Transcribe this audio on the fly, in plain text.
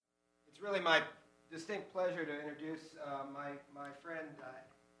It's really my distinct pleasure to introduce my friend,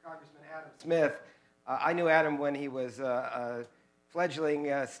 Congressman Adam Smith. I knew Adam when he was a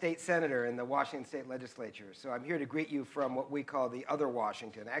fledgling state senator in the Washington State Legislature. So I'm here to greet you from what we call the other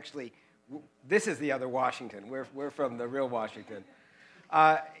Washington. Actually, this is the other Washington. We're from the real Washington.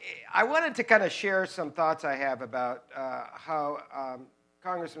 I wanted to kind of share some thoughts I have about how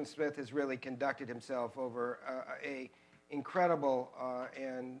Congressman Smith has really conducted himself over a incredible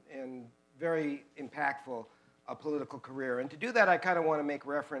and very impactful political career. And to do that, I kind of want to make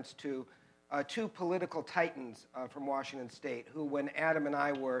reference to two political titans from Washington State who, when Adam and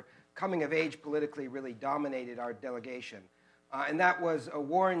I were coming of age politically, really dominated our delegation. And that was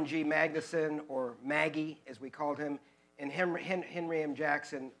Warren G. Magnuson, or Maggie, as we called him, and Henry M.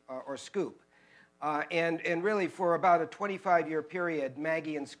 Jackson, or Scoop. And really, for about a 25-year period,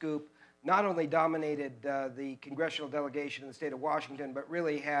 Maggie and Scoop not only dominated the congressional delegation in the state of Washington, but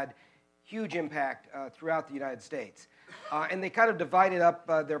really had huge impact throughout the United States. And they kind of divided up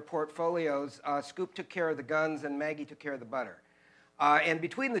their portfolios. Scoop took care of the guns, and Maggie took care of the butter. And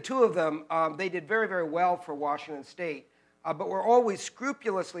between the two of them, they did very, very well for Washington State, but were always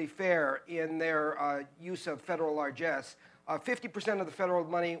scrupulously fair in their use of federal largesse. 50% of the federal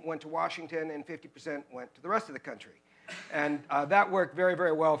money went to Washington, and 50% went to the rest of the country. And that worked very,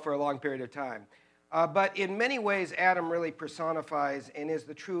 very well for a long period of time. But in many ways, Adam really personifies and is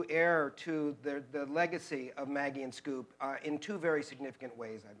the true heir to the legacy of Maggie and Scoop in two very significant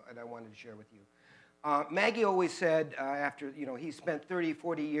ways that I wanted to share with you. Maggie always said, after he spent 30,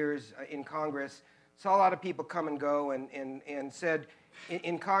 40 years in Congress, saw a lot of people come and go, and said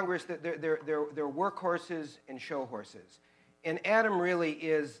in Congress that they're workhorses and show horses. And Adam really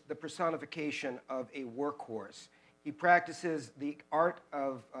is the personification of a workhorse. He practices the art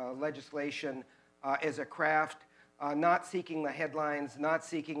of legislation as a craft, not seeking the headlines, not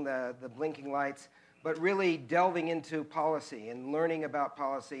seeking the blinking lights, but really delving into policy and learning about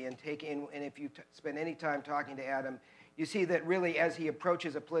policy and if you spend any time talking to Adam, you see that really as he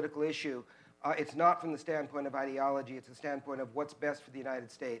approaches a political issue, it's not from the standpoint of ideology, it's the standpoint of what's best for the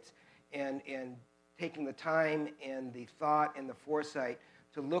United States, and taking the time and the thought and the foresight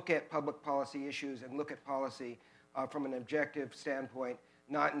to look at public policy issues and look at policy from an objective standpoint,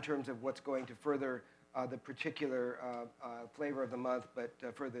 not in terms of what's going to further the particular flavor of the month, but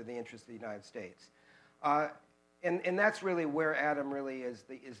further the interests of the United States. And that's really where Adam really is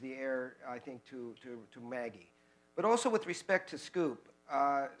the heir, I think, to Maggie. But also with respect to Scoop,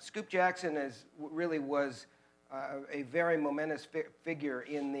 Scoop Jackson really was a very momentous figure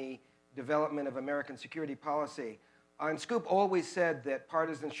in the development of American security policy. And Scoop always said that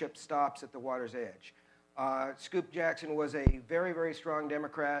partisanship stops at the water's edge. Scoop Jackson was a very, very strong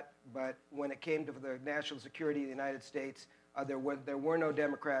Democrat, but when it came to the national security of the United States, there were no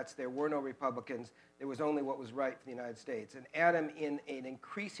Democrats, there were no Republicans, there was only what was right for the United States. And Adam, in an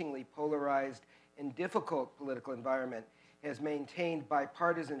increasingly polarized and difficult political environment, has maintained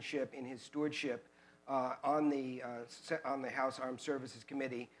bipartisanship in his stewardship on the House Armed Services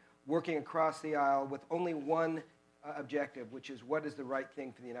Committee, working across the aisle with only one objective, which is what is the right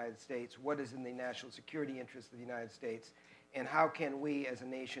thing for the United States, what is in the national security interest of the United States, and how can we as a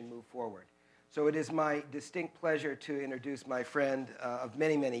nation move forward. So it is my distinct pleasure to introduce my friend of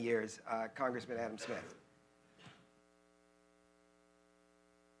many, many years, Congressman Adam Smith.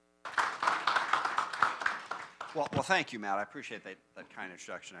 Well, thank you, Matt. I appreciate that kind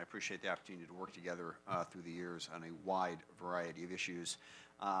introduction. I appreciate the opportunity to work together through the years on a wide variety of issues.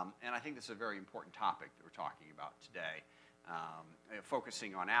 And I think this is a very important topic that we're talking about today,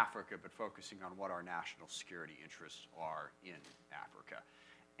 focusing on Africa, but focusing on what our national security interests are in Africa.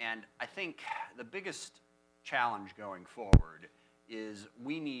 And I think the biggest challenge going forward is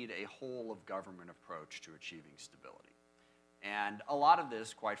we need a whole-of-government approach to achieving stability. And a lot of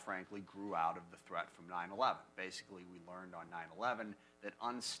this, quite frankly, grew out of the threat from 9/11. Basically, we learned on 9/11 that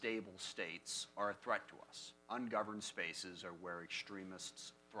unstable states are a threat to us. Ungoverned spaces are where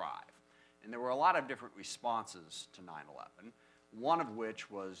extremists thrive. And there were a lot of different responses to 9/11, one of which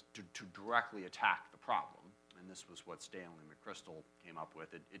was to directly attack the problem. And this was what Stanley McChrystal came up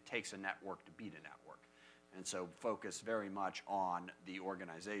with. It takes a network to beat a network. And so focus very much on the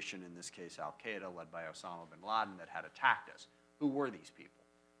organization, in this case Al-Qaeda, led by Osama bin Laden, that had attacked us. Who were these people?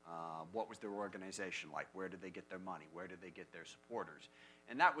 What was their organization like? Where did they get their money? Where did they get their supporters?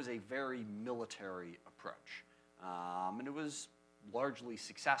 And that was a very military approach. And it was largely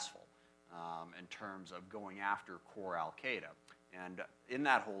successful in terms of going after core Al-Qaeda. And in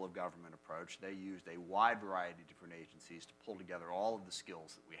that whole-of-government approach, they used a wide variety of different agencies to pull together all of the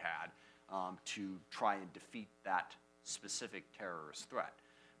skills that we had to try and defeat that specific terrorist threat.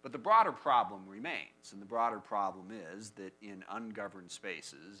 But the broader problem remains, and the broader problem is that in ungoverned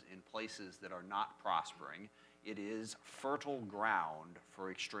spaces, in places that are not prospering, it is fertile ground for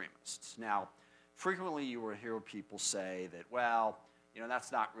extremists. Now, frequently you will hear people say that, well,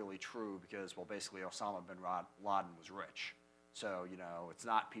 that's not really true because, well, basically Osama bin Laden was rich. So, it's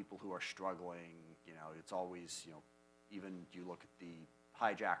not people who are struggling, it's always, even you look at the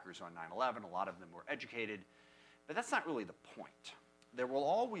hijackers on 9/11, a lot of them were educated, but that's not really the point. There will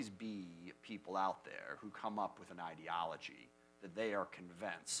always be people out there who come up with an ideology that they are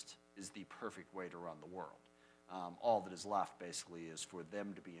convinced is the perfect way to run the world. All that is left, basically, is for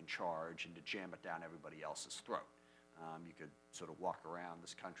them to be in charge and to jam it down everybody else's throat. You could sort of walk around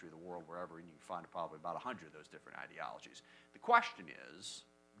this country, the world, wherever, and you can find probably about 100 of those different ideologies. The question is,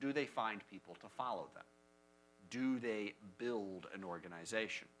 do they find people to follow them? Do they build an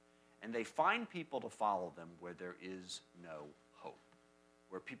organization? And they find people to follow them where there is no hope,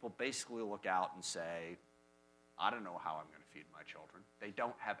 where people basically look out and say, I don't know how I'm going to feed my children. They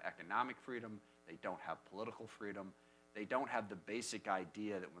don't have economic freedom. They don't have political freedom. They don't have the basic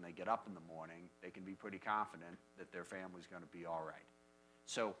idea that when they get up in the morning, they can be pretty confident that their family's going to be all right.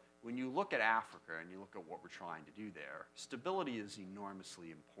 So when you look at Africa and you look at what we're trying to do there, stability is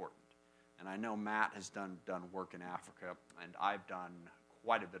enormously important. And I know Matt has done work in Africa, and I've done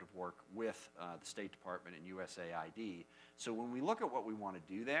quite a bit of work with the State Department and USAID. So when we look at what we want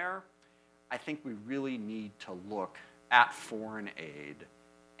to do there, I think we really need to look at foreign aid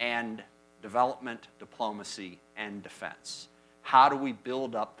and development, diplomacy, and defense. How do we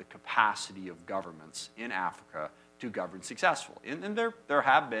build up the capacity of governments in Africa to govern successfully? And there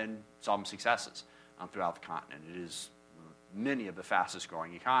have been some successes throughout the continent. It is many of the fastest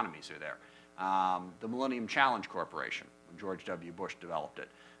growing economies are there. The Millennium Challenge Corporation, when George W. Bush developed it,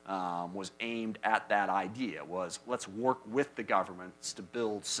 was aimed at that idea, was let's work with the governments to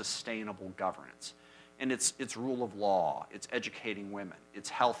build sustainable governance. And it's rule of law, it's educating women, it's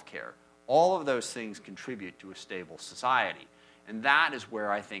healthcare. All of those things contribute to a stable society. And that is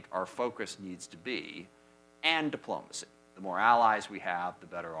where I think our focus needs to be, and diplomacy. The more allies we have, the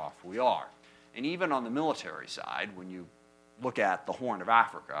better off we are. And even on the military side, when you look at the Horn of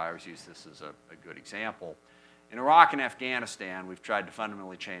Africa, I always use this as a good example. In Iraq and Afghanistan, we've tried to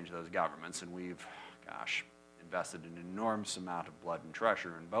fundamentally change those governments, and we've, invested an enormous amount of blood and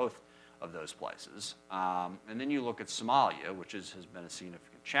treasure in both of those places. And then you look at Somalia, which has been a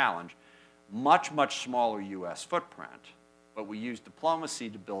significant challenge, much, much smaller U.S. footprint, but we use diplomacy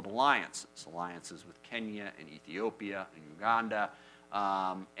to build alliances with Kenya and Ethiopia and Uganda,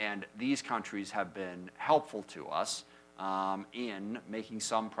 and these countries have been helpful to us in making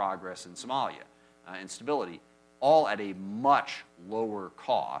some progress in Somalia and stability, all at a much lower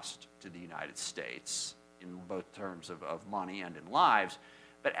cost to the United States in both terms of money and in lives.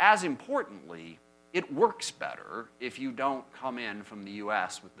 But as importantly, it works better if you don't come in from the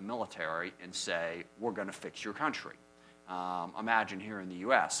U.S. with the military and say, we're going to fix your country. Imagine here in the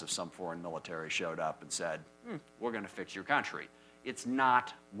U.S. if some foreign military showed up and said, we're going to fix your country. It's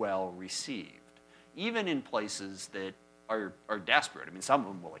not well received. Even in places that are desperate. I mean, some of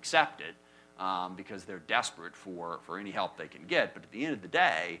them will accept it because they're desperate for any help they can get. But at the end of the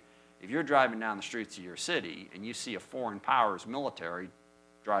day, if you're driving down the streets of your city and you see a foreign power's military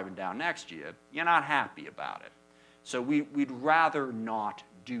driving down next to you, you're not happy about it. So we'd rather not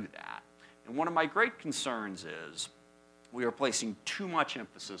do that. And one of my great concerns is we are placing too much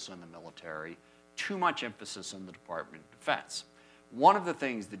emphasis on the military, too much emphasis on the Department of Defense. One of the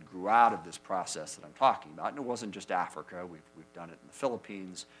things that grew out of this process that I'm talking about, and it wasn't just Africa, we've done it in the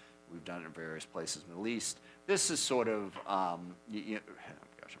Philippines, we've done it in various places in the Middle East. This is sort of, I'm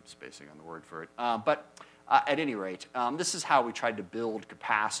spacing on the word for it, but at any rate, this is how we tried to build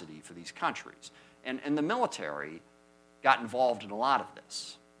capacity for these countries. And the military got involved in a lot of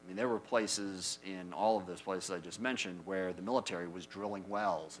this. I mean, there were places in all of those places I just mentioned where the military was drilling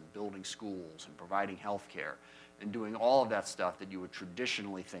wells and building schools and providing health care and doing all of that stuff that you would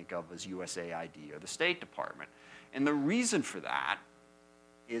traditionally think of as USAID or the State Department. And the reason for that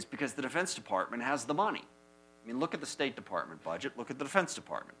is because the Defense Department has the money. I mean, look at the State Department budget, look at the Defense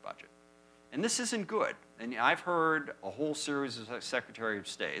Department budget. And this isn't good. And I've heard a whole series of Secretary of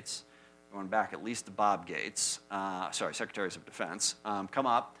States, going back at least to Bob Gates, Secretaries of Defense, come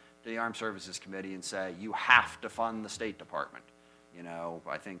up to the Armed Services Committee and say, you have to fund the State Department. You know,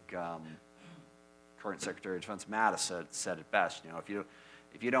 I think current Secretary of Defense Mattis said it best. You know,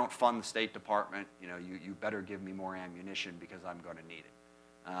 if you don't fund the State Department, you know, you better give me more ammunition because I'm going to need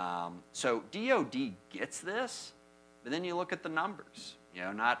it. So DOD gets this, but then you look at the numbers. You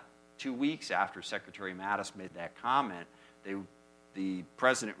know, not 2 weeks after Secretary Mattis made that comment, they the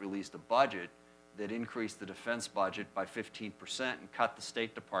president released a budget that increased the defense budget by 15% and cut the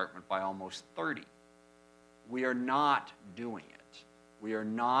State Department by almost 30%. We are not doing it. We are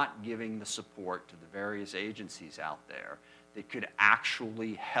not giving the support to the various agencies out there that could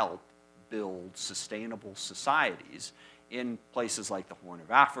actually help build sustainable societies in places like the Horn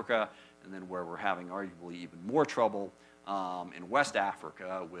of Africa, and then where we're having arguably even more trouble in West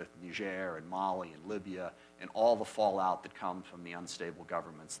Africa with Niger and Mali and Libya and all the fallout that comes from the unstable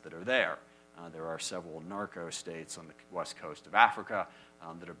governments that are there. There are several narco states on the west coast of Africa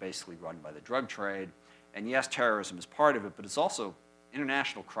that are basically run by the drug trade. And yes, terrorism is part of it, but it's also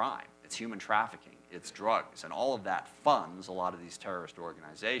international crime. It's human trafficking. It's drugs. And all of that funds a lot of these terrorist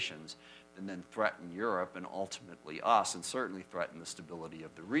organizations and then threaten Europe and ultimately us, and certainly threaten the stability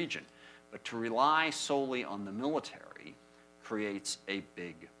of the region. But to rely solely on the military creates a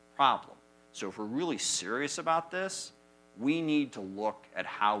big problem. So if we're really serious about this, we need to look at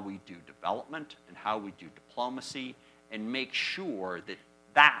how we do development and how we do diplomacy and make sure that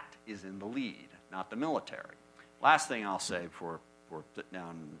that is in the lead, not the military. Last thing I'll say before sitting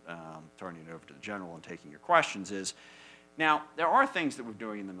down, turning it over to the general and taking your questions is, now, there are things that we're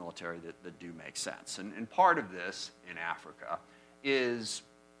doing in the military that do make sense. And part of this in Africa is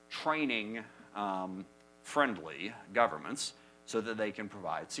training friendly governments so that they can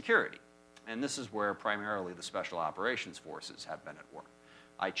provide security. And this is where primarily the Special Operations Forces have been at work.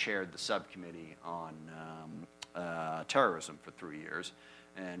 I chaired the subcommittee on terrorism for 3 years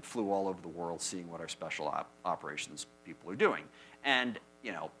and flew all over the world seeing what our special operations people are doing. And,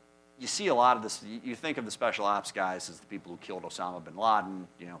 you know, you see a lot of this, you think of the special ops guys as the people who killed Osama bin Laden,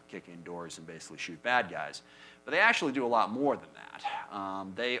 you know, kick in doors and basically shoot bad guys. But they actually do a lot more than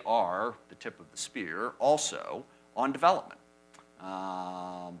that. They are the tip of the spear also on development.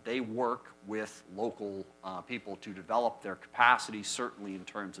 They work with local people to develop their capacity, certainly in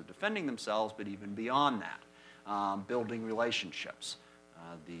terms of defending themselves, but even beyond that, building relationships.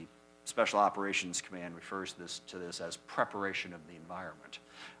 The Special Operations Command refers to this as preparation of the environment.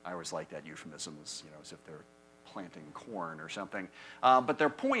 I always like that euphemism, as if they're planting corn or something. But their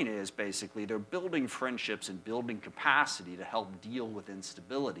point is basically they're building friendships and building capacity to help deal with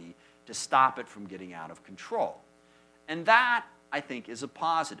instability to stop it from getting out of control. And that, I think, is a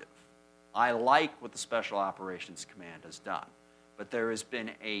positive. I like what the Special Operations Command has done, but there has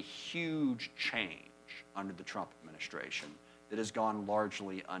been a huge change under the Trump administration that has gone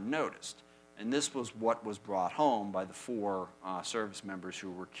largely unnoticed. And this was what was brought home by the 4 service members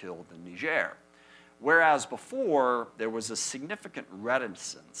who were killed in Niger. Whereas before, there was a significant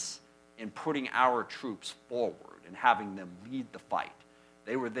reticence in putting our troops forward and having them lead the fight.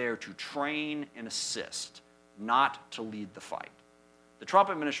 They were there to train and assist, not to lead the fight. The Trump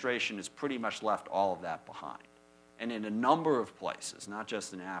administration has pretty much left all of that behind. And in a number of places, not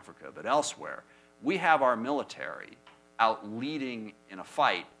just in Africa, but elsewhere, we have our military out leading in a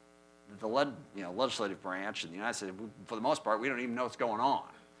fight that the legislative branch in the United States, for the most part, we don't even know what's going on.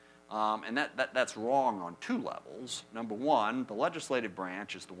 And that's wrong on 2 levels. Number one, the legislative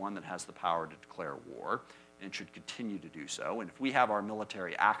branch is the one that has the power to declare war and should continue to do so. And if we have our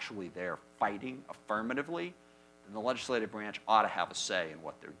military actually there fighting affirmatively, then the legislative branch ought to have a say in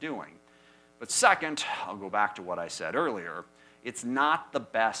what they're doing. But second, I'll go back to what I said earlier, it's not the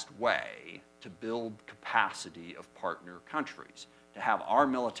best way to build capacity of partner countries, to have our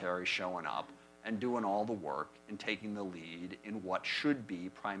military showing up and doing all the work and taking the lead in what should be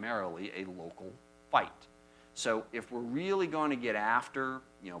primarily a local fight. So if we're really going to get after,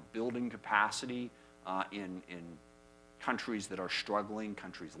 building capacity in countries that are struggling,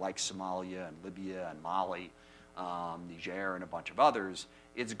 countries like Somalia and Libya and Mali, Niger and a bunch of others,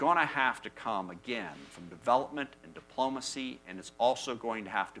 it's going to have to come, again, from development and diplomacy, and it's also going to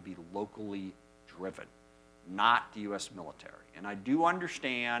have to be locally driven, not the U.S. military. And I do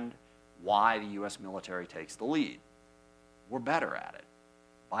understand why the U.S. military takes the lead. We're better at it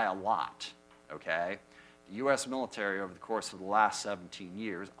by a lot, okay? The U.S. military over the course of the last 17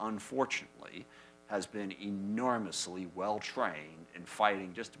 years, unfortunately, has been enormously well-trained in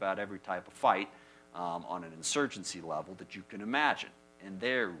fighting just about every type of fight on an insurgency level that you can imagine. And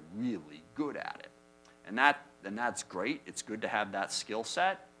they're really good at it. And that's great. It's good to have that skill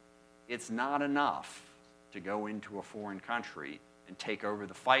set. It's not enough to go into a foreign country and take over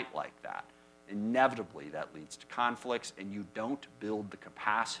the fight like that. Inevitably, that leads to conflicts, and you don't build the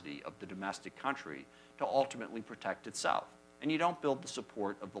capacity of the domestic country to ultimately protect itself. And you don't build the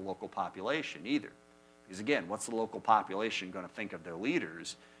support of the local population either. Because again, what's the local population going to think of their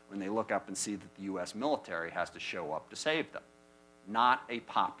leaders when they look up and see that the U.S. military has to show up to save them? Not a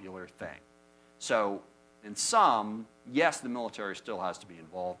popular thing. So And some, yes, the military still has to be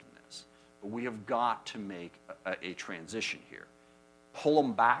involved in this, but we have got to make a transition here. Pull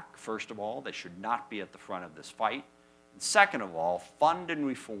them back, first of all. They should not be at the front of this fight. And second of all, fund and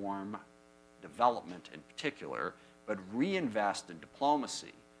reform development in particular, but reinvest in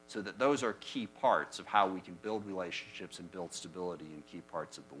diplomacy so that those are key parts of how we can build relationships and build stability in key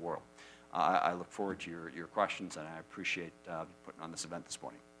parts of the world. I look forward to your questions, and I appreciate putting on this event this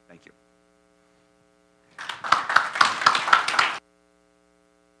morning. Thank you.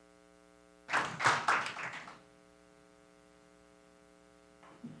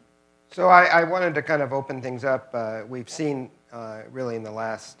 So I wanted to kind of open things up. We've seen really in the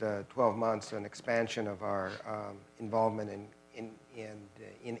last 12 months an expansion of our involvement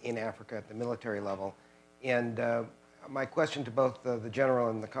in Africa at the military level. And my question to both the general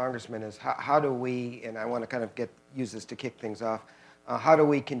and the congressman is how do we, and I want to kind of use this to kick things off, how do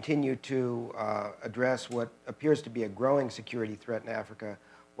we continue to address what appears to be a growing security threat in Africa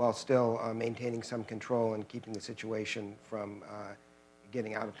while still maintaining some control and keeping the situation from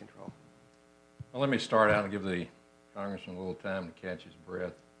getting out of control? Well, let me start out and give the congressman a little time to catch his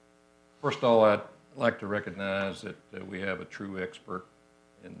breath. First of all, I'd like to recognize that we have a true expert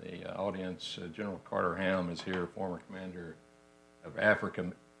in the audience. General Carter Ham is here, former commander of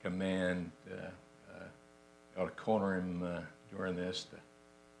Africa Command. I ought to corner him during this to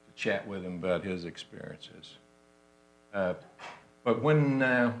chat with him about his experiences. But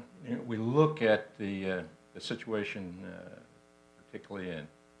when we look at the situation, particularly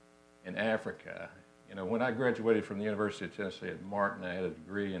in Africa, when I graduated from the University of Tennessee at Martin, I had a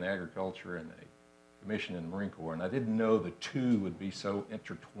degree in agriculture and a commission in the Marine Corps, and I didn't know the two would be so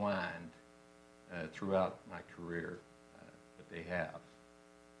intertwined throughout my career, but they have.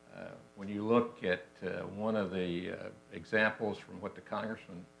 When you look at one of the examples from what the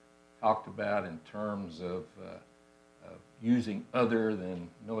congressman talked about in terms of using other than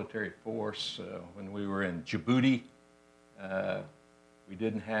military force, when we were in Djibouti, we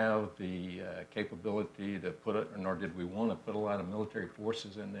didn't have the capability to put it, nor did we want to put a lot of military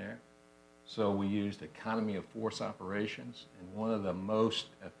forces in there. So we used economy of force operations, and one of the most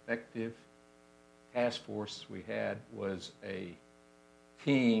effective task forces we had was a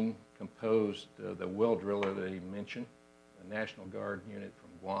team composed of the well driller that he mentioned, a National Guard unit from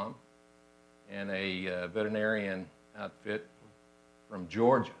Guam, and a veterinarian outfit from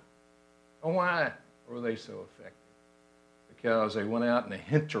Georgia. Well, why were they so effective? Because they went out in the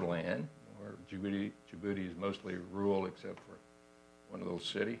hinterland, where Djibouti is mostly rural except for one little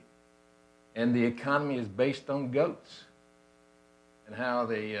city, and the economy is based on goats. And how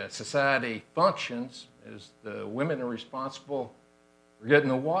the society functions is the women are responsible for getting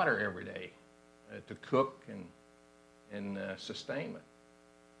the water every day to cook and sustain it.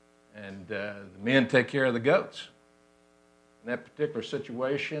 And the men take care of the goats. In that particular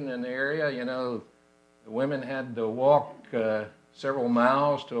situation in the area, the women had to walk several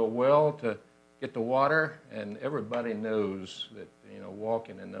miles to a well to get the water, and everybody knows that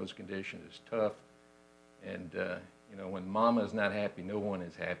walking in those conditions is tough. And when Mama's not happy, no one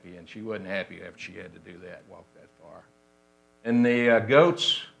is happy, and she wasn't happy after she had to do that, walk that far. And the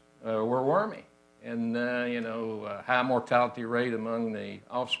goats were wormy, and high mortality rate among the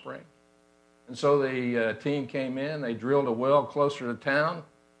offspring. And so the team came in, they drilled a well closer to town,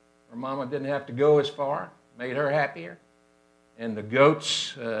 where Mama didn't have to go as far, made her happier, and the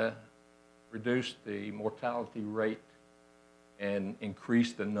goats reduced the mortality rate and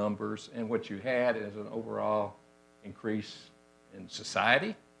increased the numbers. And what you had is an overall increase in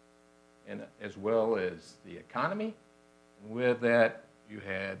society, and as well as the economy. And with that, you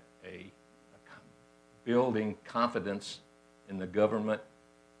had a building confidence in the government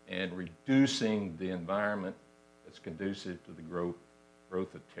and reducing the environment that's conducive to the growth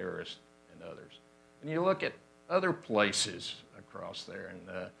of terrorists and others. And you look at other places across there,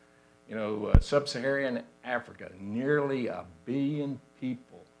 and sub-Saharan Africa, nearly 1 billion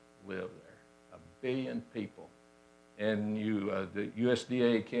people live there, 1 billion people. And the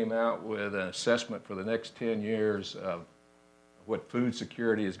USDA came out with an assessment for the next 10 years of what food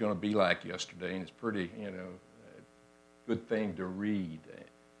security is going to be like yesterday, and it's pretty, good thing to read.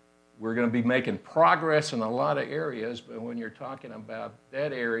 We're going to be making progress in a lot of areas, but when you're talking about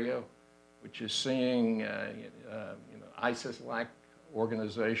that area, which is seeing ISIS-like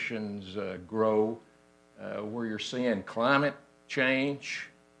organizations grow, where you're seeing climate change,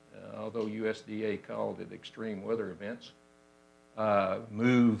 although USDA called it extreme weather events,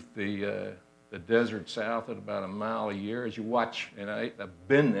 move the desert south at about 1 mile a year. As you watch, and I've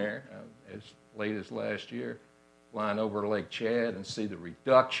been there as late as last year, flying over Lake Chad and see the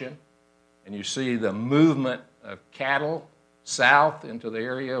reduction and you see the movement of cattle south into the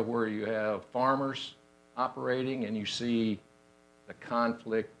area where you have farmers operating, and you see the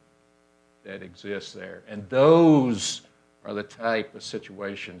conflict that exists there. And those are the type of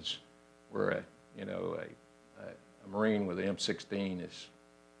situations where a Marine with an M16 is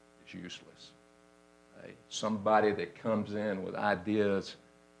useless. Somebody that comes in with ideas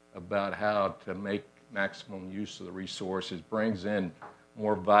about how to make maximum use of the resources, brings in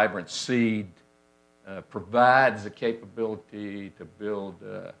more vibrant seed, provides the capability to build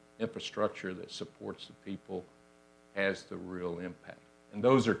infrastructure that supports the people, has the real impact. And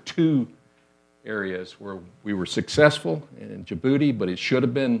those are two areas where we were successful in Djibouti, but it should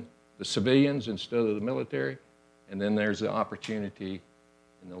have been the civilians instead of the military. And then there's the opportunity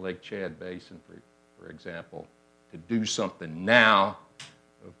in the Lake Chad Basin, for example, to do something now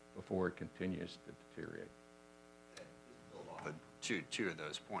before it continues to deteriorate. Two of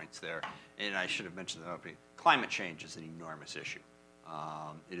those points there, and I should have mentioned the opening. Climate change is an enormous issue.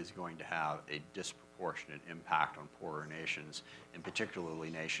 It is going to have a disproportionate impact on poorer nations, and particularly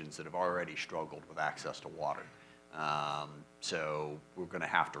nations that have already struggled with access to water. So we're going to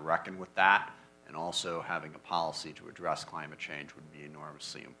have to reckon with that, and also having a policy to address climate change would be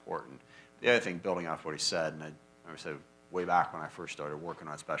enormously important. The other thing, building off what he said, and I said way back when I first started working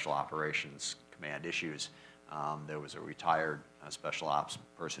on Special Operations Command issues, there was a retired special ops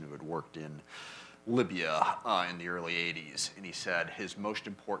person who had worked in Libya in the early 80s, and he said his most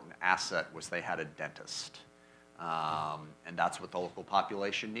important asset was they had a dentist, and that's what the local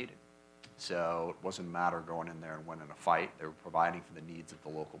population needed. So it wasn't a matter of going in there and winning a fight. They were providing for the needs of the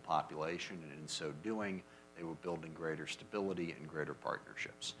local population, and in so doing, they were building greater stability and greater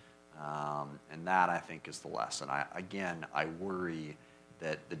partnerships. And that, I think, is the lesson. I worry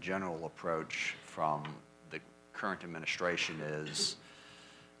that the general approach from the current administration is,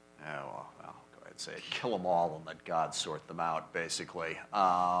 go ahead and say it, kill them all and let God sort them out, basically.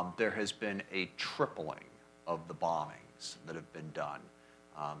 There has been a tripling of the bombings that have been done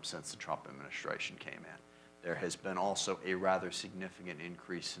since the Trump administration came in. There has been also a rather significant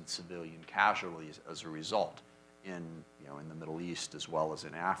increase in civilian casualties as a result in the Middle East as well as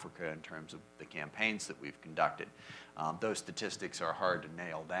in Africa in terms of the campaigns that we've conducted. Those statistics are hard to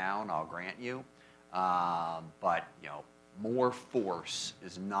nail down, I'll grant you, but more force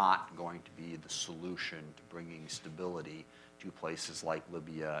is not going to be the solution to bringing stability to places like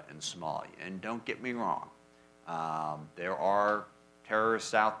Libya and Somalia. And don't get me wrong, there are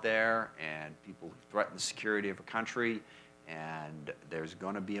terrorists out there and people who threaten the security of a country, and there's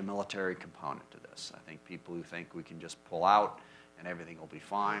going to be a military component to this. I think people who think we can just pull out and everything will be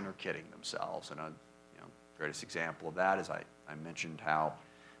fine are kidding themselves. And greatest example of that is I mentioned how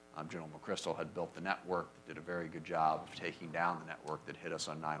General McChrystal had built the network that did a very good job of taking down the network that hit us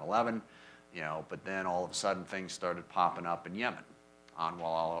on 9/11. But then all of a sudden things started popping up in Yemen.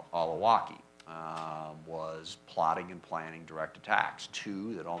 Anwar al-Awlaki was plotting and planning direct attacks,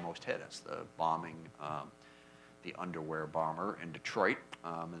 two that almost hit us, the bombing, the underwear bomber in Detroit,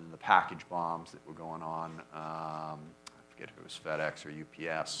 and then the package bombs that were going on, I forget if it was FedEx or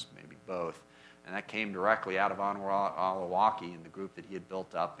UPS, maybe both, and that came directly out of Anwar al-Awlaki and the group that he had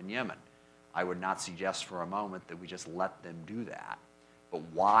built up in Yemen. I would not suggest for a moment that we just let them do that, but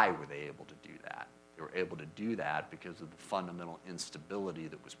why were they able to do that? They were able to do that because of the fundamental instability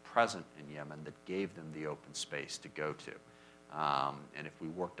that was present in Yemen that gave them the open space to go to. And if we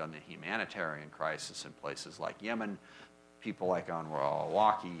worked on the humanitarian crisis in places like Yemen, people like Anwar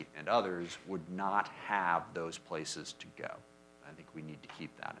al-Awlaki and others would not have those places to go. I think we need to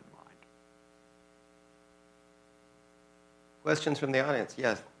keep that in mind. Questions from the audience?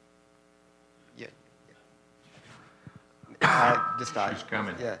 Yes. Yeah. Just She's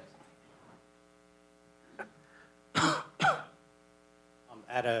coming. Yeah.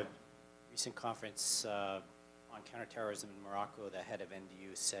 At a recent conference on counterterrorism in Morocco, the head of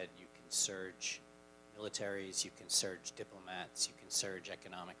NDU said you can surge militaries, you can surge diplomats, you can surge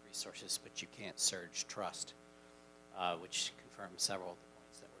economic resources, but you can't surge trust, which confirms several of the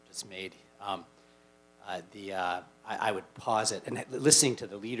points that were just made. I would posit, and listening to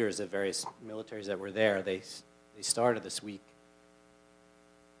the leaders of various militaries that were there, they started this week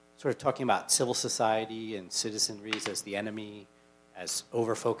sort of talking about civil society and citizenry as the enemy, as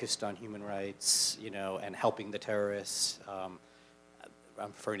over-focused on human rights, and helping the terrorists. I'm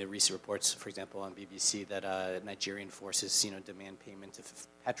referring to recent reports, for example, on BBC that Nigerian forces, demand payment of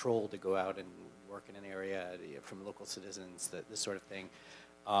petrol to go out and work in an area from local citizens, this sort of thing.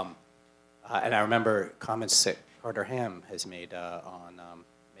 And I remember comments that Carter Ham has made on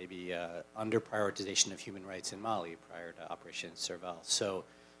maybe under prioritization of human rights in Mali prior to Operation Serval. So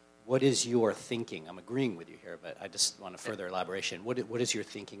what is your thinking? I'm agreeing with you here, but I just want a further elaboration. What is your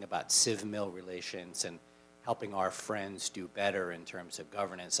thinking about civ-mil relations and helping our friends do better in terms of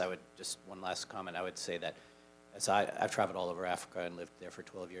governance? One last comment, I would say that as I've traveled all over Africa and lived there for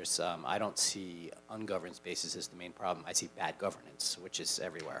 12 years, I don't see ungoverned spaces as the main problem. I see bad governance, which is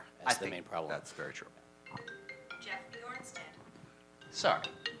everywhere, as the main problem. That's very true. Jeff Bjornstead. Sorry.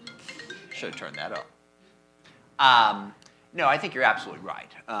 Should have turned that up. No, I think you're absolutely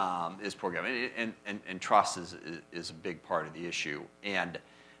right. Is poor government, and trust is a big part of the issue. And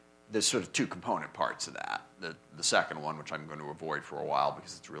there's sort of two component parts of that. The second one, which I'm going to avoid for a while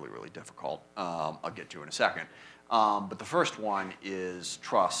because it's really, really difficult, I'll get to in a second. But the first one is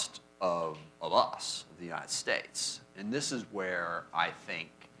trust of us, of the United States. And this is where I think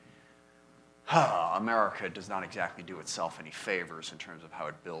America does not exactly do itself any favors in terms of how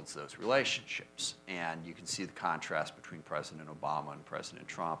it builds those relationships. And you can see the contrast between President Obama and President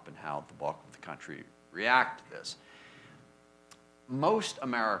Trump and how the bulk of the country react to this. Most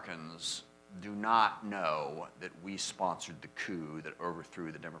Americans do not know that we sponsored the coup that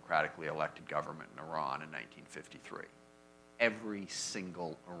overthrew the democratically elected government in Iran in 1953. Every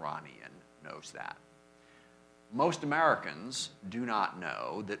single Iranian knows that. Most Americans do not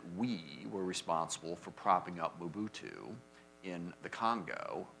know that we were responsible for propping up Mobutu in the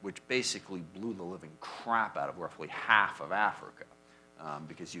Congo, which basically blew the living crap out of roughly half of Africa,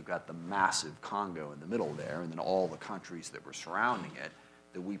 because you've got the massive Congo in the middle there, and then all the countries that were surrounding it,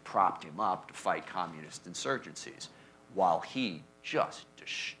 that we propped him up to fight communist insurgencies, while he just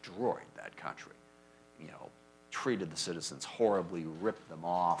destroyed that country. Treated the citizens horribly, ripped them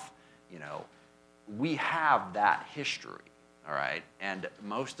off, We have that history, all right? And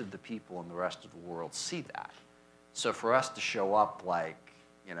most of the people in the rest of the world see that. So for us to show up like,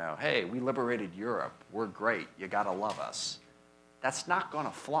 hey, we liberated Europe, we're great, you gotta love us, that's not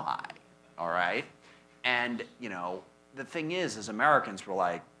gonna fly, all right? And, the thing is, as Americans, we're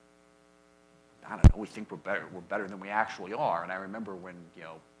like, I don't know, we think we're better than we actually are. And I remember when,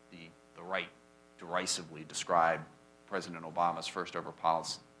 the right derisively described President Obama's first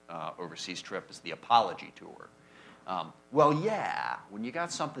overseas trip as the apology tour. Well, yeah, when you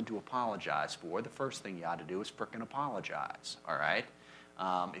got something to apologize for, the first thing you ought to do is frickin' apologize, all right?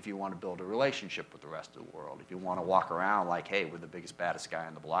 If you want to build a relationship with the rest of the world, if you want to walk around like, hey, we're the biggest, baddest guy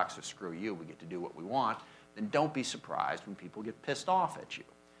on the block, so screw you, we get to do what we want, then don't be surprised when people get pissed off at you.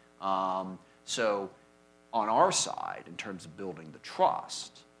 So on our side, in terms of building the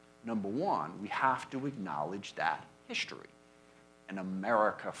trust, number one, we have to acknowledge that history. And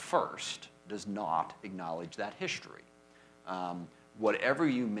America First does not acknowledge that history. Whatever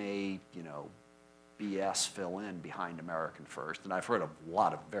you may, BS fill in behind American First, and I've heard a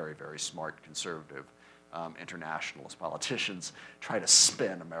lot of very, very smart conservative internationalist politicians try to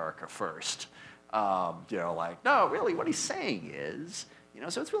spin America First. Like, no, really, what he's saying is,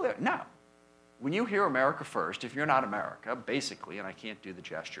 so it's really, no. When you hear America First, if you're not America, basically, and I can't do the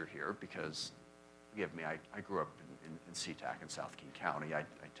gesture here because, forgive me, I grew up in SeaTac in South King County. I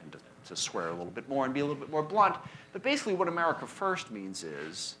tend to swear a little bit more and be a little bit more blunt. But basically what America First means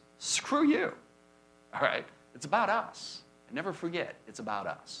is, screw you, all right? It's about us. And never forget, it's about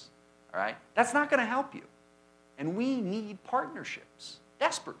us, all right? That's not going to help you. And we need partnerships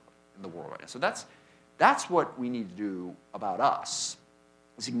desperately in the world right now. So that's what we need to do about us,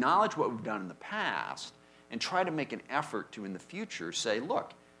 is acknowledge what we've done in the past and try to make an effort to, in the future, say,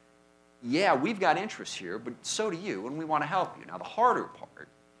 look, yeah, we've got interests here, but so do you, and we want to help you. Now, the harder part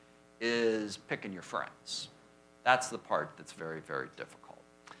is picking your friends. That's the part that's very, very difficult.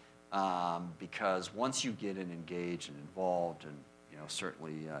 Because once you get engaged and involved, and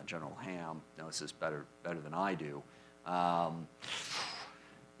certainly General Ham knows this better than I do,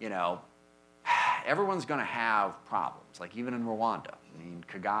 everyone's going to have problems. Like even in Rwanda,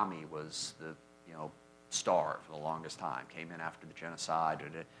 Kagame was the star for the longest time, came in after the genocide.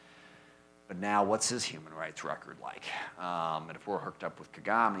 But now, what's his human rights record like? And if we're hooked up with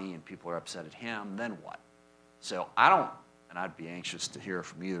Kagame and people are upset at him, then what? So and I'd be anxious to hear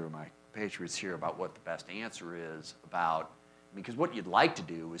from either of my patriots here about what the best answer is about, because what you'd like to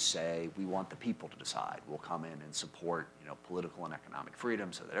do is say, we want the people to decide. We'll come in and support, political and economic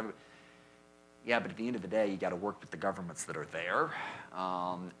freedom so that everybody. Yeah, but at the end of the day, you got to work with the governments that are there.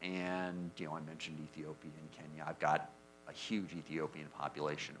 And I mentioned Ethiopia and Kenya. I've got a huge Ethiopian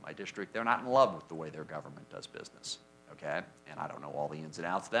population in my district. They're not in love with the way their government does business, okay? And I don't know all the ins and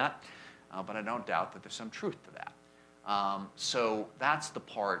outs of that, but I don't doubt that there's some truth to that. So that's the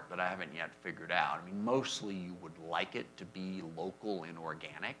part that I haven't yet figured out. Mostly you would like it to be local and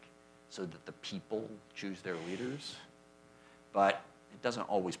organic so that the people choose their leaders. But It doesn't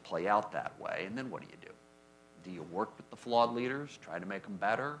always play out that way, and then what do you do? Do you work with the flawed leaders, try to make them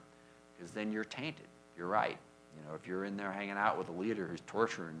better? Because then you're tainted. You're right. You know, if you're in there hanging out with a leader who's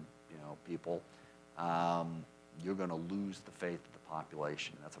torturing, people, you're going to lose the faith of the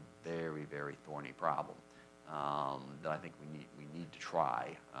population. That's a very, very thorny problem that I think we need to try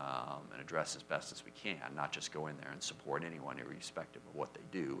and address as best as we can, not just go in there and support anyone irrespective of what they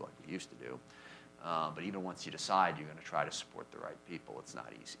do, like we used to do. But even once you decide you're going to try to support the right people, it's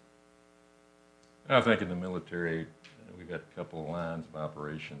not easy. I think in the military, we've got a couple of lines of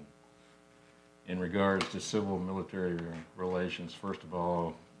operation. In regards to civil-military relations, first of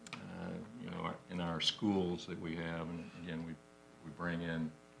all, in our schools that we have, and again, we bring in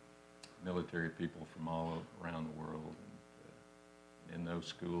military people from all around the world. And in those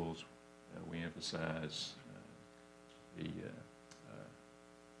schools, we emphasize the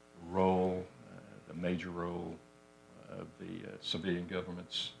role, the major role of the civilian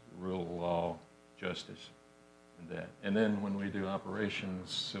government's rule of law, justice, and that. And then when we do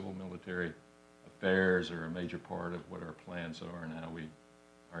operations, civil-military affairs are a major part of what our plans are and how we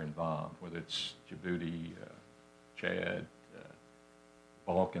are involved, whether it's Djibouti, Chad,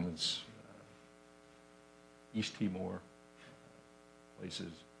 Balkans, East Timor,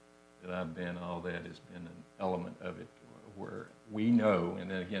 places that I've been, all that has been an element of it where we know,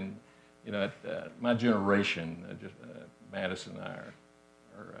 and then again, my generation, Mattis and I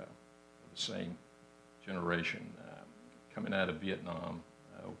are the same generation. Coming out of Vietnam,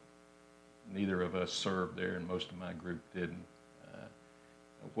 neither of us served there, and most of my group didn't.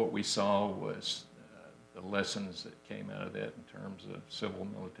 What we saw was the lessons that came out of that in terms of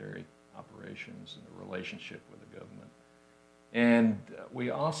civil-military operations and the relationship with the government. And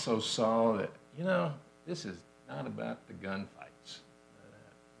we also saw that, this is not about the gunfights.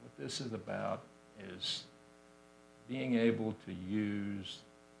 What this is about is being able to use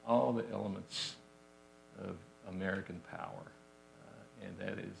all the elements of American power, and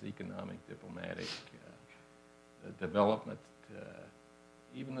that is economic, diplomatic, development,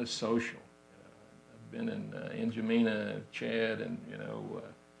 even the social. I've been in N'Djamena, Chad, and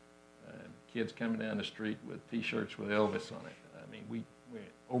kids coming down the street with T-shirts with Elvis on it. I mean, we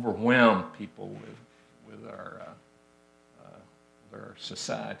overwhelm people with our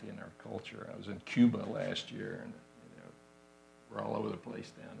society and our culture. I was in Cuba last year, and we're all over the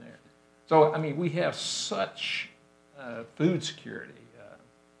place down there. So I mean, we have such food security.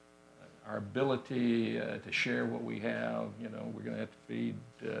 Our ability to share what we have, we're going to have to feed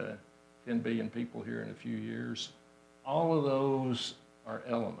 10 billion people here in a few years. All of those are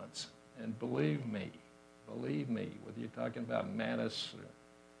elements. And believe me, whether you're talking about Mattis or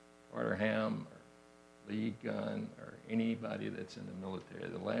Carter Ham or Lee Gunn or anybody that's in the military,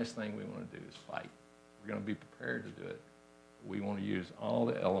 the last thing we want to do is fight. We're going to be prepared to do it. We want to use all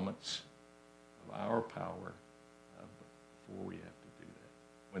the elements of our power before we have to do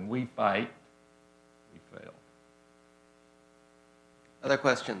that. When we fight, we fail. Other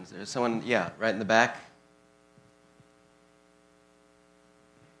questions? There's someone, right in the back.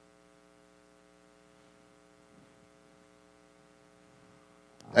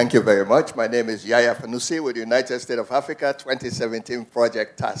 Thank you very much. My name is Yaya Fanusi with the United States of Africa 2017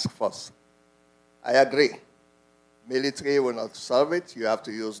 Project Task Force. I agree. Military will not solve it. You have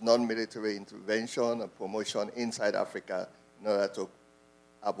to use non-military intervention and promotion inside Africa in order to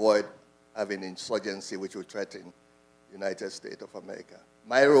avoid having insurgency which will threaten the United States of America.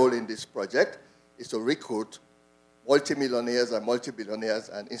 My role in this project is to recruit multimillionaires and multi-billionaires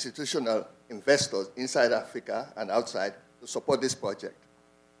and institutional investors inside Africa and outside to support this project.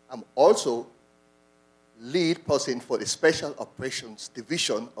 I'm also lead person for the Special Operations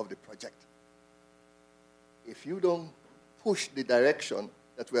Division of the project. If you don't push the direction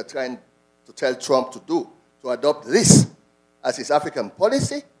that we are trying to tell Trump to do, to adopt this as his African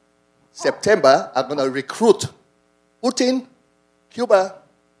policy, September, I'm going to recruit Putin, Cuba,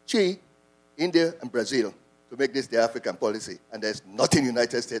 Chile, India, and Brazil to make this the African policy. And there's nothing the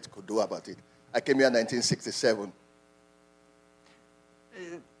United States could do about it. I came here in 1967.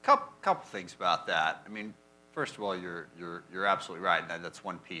 Couple things about that. I mean, first of all, you're absolutely right, and that's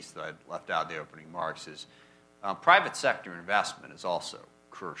one piece that I left out in the opening remarks is private sector investment is also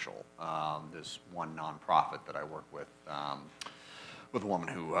crucial. There's one nonprofit that I work with a woman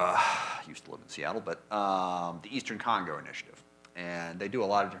who used to live in Seattle, but the Eastern Congo Initiative, and they do a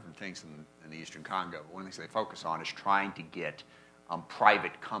lot of different things in the Eastern Congo. One of the things they focus on is trying to get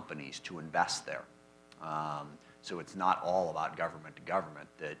private companies to invest there. So it's not all about government to government,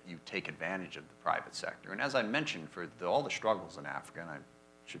 that you take advantage of the private sector. And as I mentioned, for all the struggles in Africa, and I'm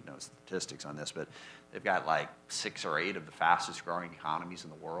should know statistics on this, but they've got like 6 or 8 of the fastest growing economies in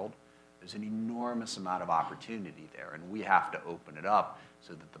the world. There's an enormous amount of opportunity there, and we have to open it up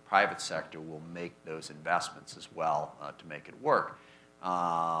so that the private sector will make those investments as well to make it work.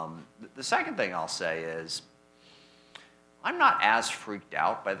 The second thing I'll say is, I'm not as freaked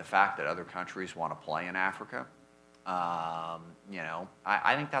out by the fact that other countries want to play in Africa. I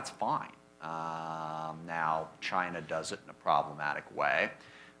think that's fine. Now, China does it in a problematic way.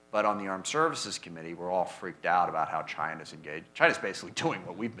 But on the Armed Services Committee, we're all freaked out about how China's engaged. China's basically doing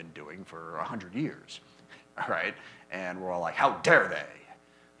what we've been doing for 100 years, all right? And we're all like, how dare they?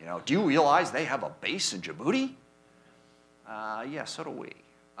 Do you realize they have a base in Djibouti? Yeah, so do we.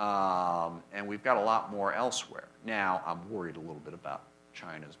 And we've got a lot more elsewhere. Now, I'm worried a little bit about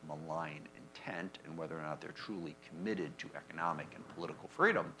China's malign intent and whether or not they're truly committed to economic and political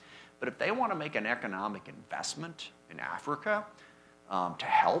freedom. But if they want to make an economic investment in Africa to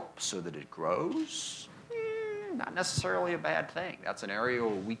help so that it grows, not necessarily a bad thing. That's an area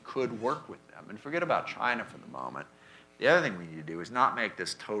where we could work with them. And forget about China for the moment. The other thing we need to do is not make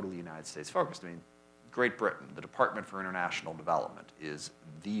this totally United States focused. I mean, Great Britain, the Department for International Development, is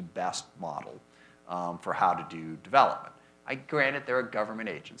the best model for how to do development. Granted, they're a government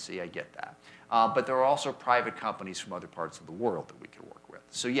agency, I get that. But there are also private companies from other parts of the world that we can work with.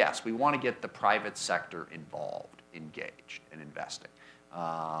 So yes, we want to get the private sector involved, engaged, and investing.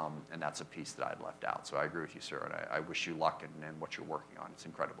 And that's a piece that I'd left out. So I agree with you, sir, and I wish you luck in what you're working on. It's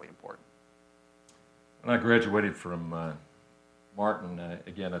incredibly important. When I graduated from Martin,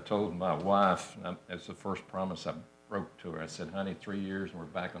 again, I told my wife, as the first promise I broke to her, I said, honey, 3 years and we're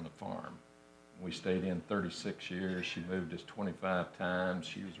back on the farm. We stayed in 36 years. She moved us 25 times.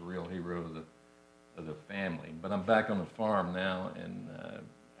 She was a real hero of the family. But I'm back on the farm now, and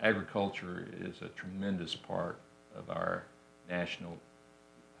agriculture is a tremendous part of our national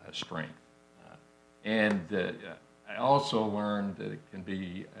strength. I also learned that it can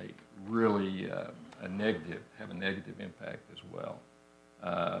be have a negative impact as well.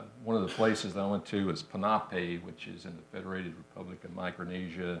 One of the places I went to is Ponape, which is in the Federated Republic of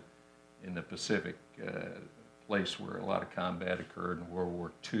Micronesia in the Pacific, place where a lot of combat occurred in World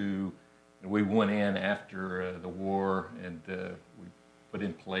War II. And we went in after the war, and we put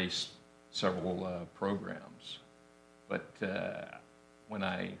in place several programs. But when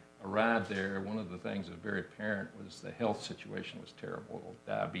I arrived there, one of the things that was very apparent was the health situation was terrible,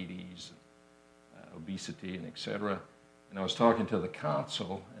 diabetes, obesity, and et cetera. And I was talking to the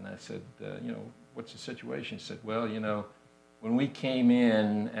consul, and I said, what's the situation? He said, well, when we came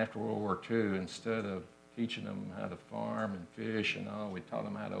in after World War II, instead of teaching them how to farm and fish and all, we taught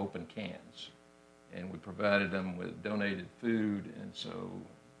them how to open cans. And we provided them with donated food, and so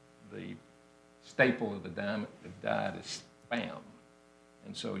the staple of the diet is Spam.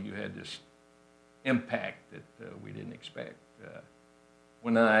 And so you had this impact that we didn't expect.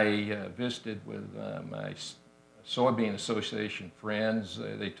 When I visited with my Soybean Association friends,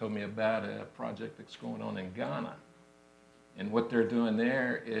 they told me about a project that's going on in Ghana. And what they're doing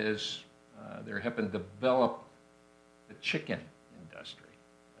there is they're helping develop the chicken industry.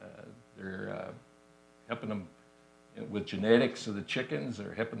 They're helping them with genetics of the chickens.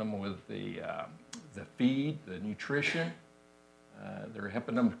 They're helping them with the feed, the nutrition. They're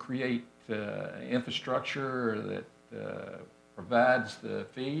helping them create infrastructure that provides the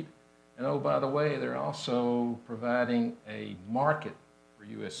feed. And oh, by the way, they're also providing a market for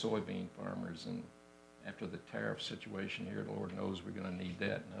U.S. soybean farmers. And after the tariff situation here, Lord knows we're going to need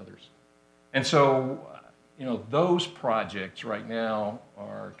that and others. And so, those projects right now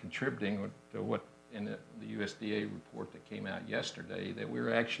are contributing to what in the USDA report that came out yesterday, that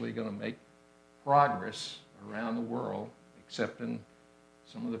we're actually going to make progress around the world, except in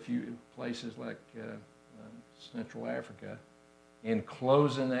some of the few places like Central Africa, in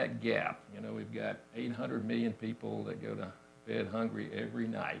closing that gap. We've got 800 million people that go to bed hungry every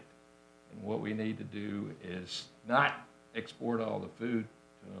night. And what we need to do is not export all the food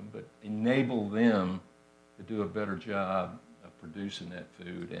to them, but enable them to do a better job of producing that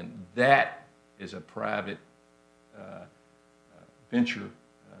food. And that is a private venture,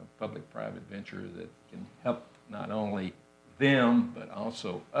 public-private venture that can help not only them, but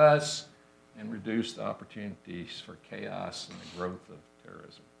also us, and reduce the opportunities for chaos and the growth of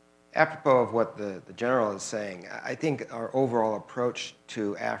terrorism. Apropos of what the general is saying, I think our overall approach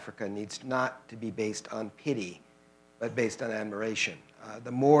to Africa needs not to be based on pity, but based on admiration.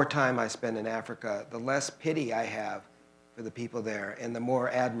 The more time I spend in Africa, the less pity I have for the people there, and the more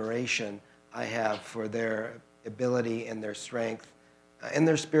admiration I have for their ability and their strength and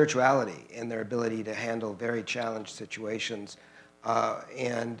their spirituality and their ability to handle very challenged situations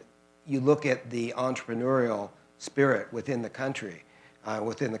And you look at the entrepreneurial spirit within the country,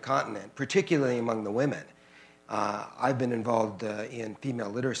 within the continent, particularly among the women. I've been involved in female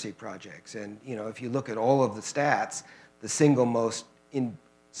literacy projects, and if you look at all of the stats, the single most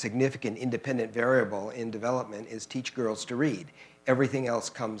significant independent variable in development is teach girls to read. Everything else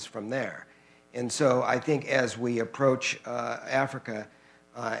comes from there. And so I think as we approach Africa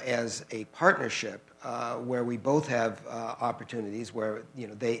as a partnership where we both have opportunities, where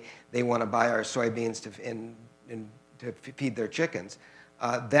they want to buy our soybeans to feed their chickens,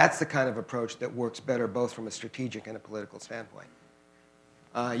 that's the kind of approach that works better both from a strategic and a political standpoint.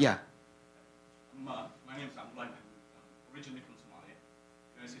 Yeah. My name is Abdullah. I'm originally from Somalia,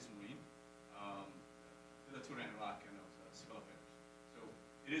 United States Marine, military in Iraq, and civil affairs. So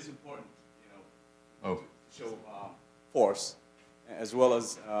it is important, to show force as well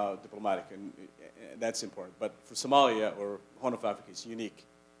as diplomatic, and that's important. But for Somalia or Horn of Africa, it's unique.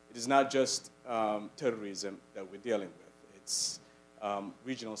 It is not just terrorism that we're dealing with. It's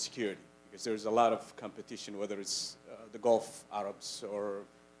regional security, because there's a lot of competition, whether it's the Gulf Arabs or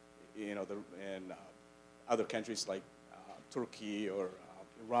other countries like Turkey or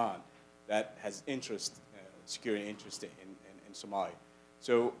Iran that has security interest in Somalia.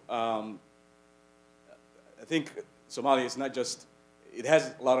 So I think Somalia is not just, it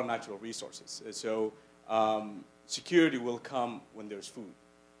has a lot of natural resources. So security will come when there's food.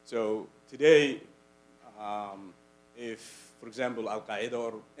 So today, if, for example, Al-Qaeda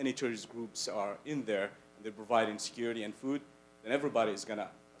or any terrorist groups are in there and they're providing security and food, then everybody is going to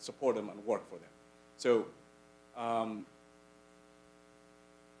support them and work for them. So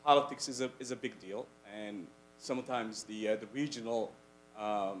politics is a big deal, and sometimes the regional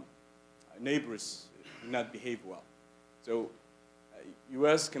neighbors do not behave well. So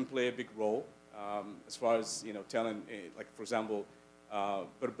U.S. can play a big role as far as telling, like for example,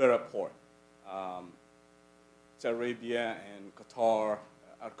 Berbera port. Saudi Arabia and Qatar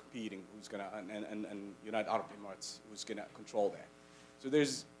are competing. Who's gonna and United Arab Emirates, who's gonna control that? So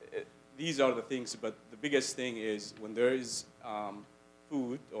these are the things. But the biggest thing is when there is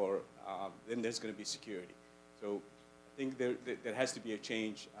food, or then there's going to be security. So I think there has to be a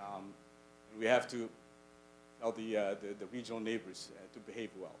change, and we have to tell the regional neighbors to behave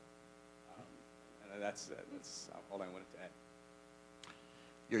well. And that's all I wanted to add.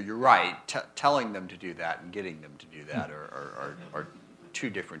 You're right. Telling them to do that and getting them to do that are two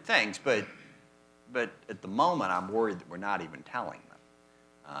different things. But at the moment, I'm worried that we're not even telling them.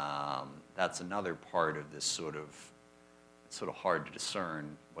 That's another part of this it's sort of hard to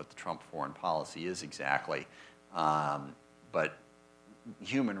discern what the Trump foreign policy is exactly. But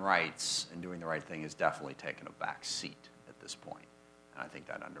human rights and doing the right thing has definitely taken a back seat at this point. And I think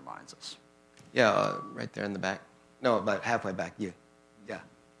that undermines us. Yeah, right there in the back. No, about halfway back. You. Yeah.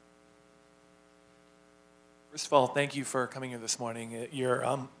 First of all, thank you for coming here this morning.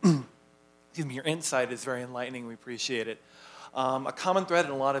 Your insight is very enlightening. We appreciate it. A common thread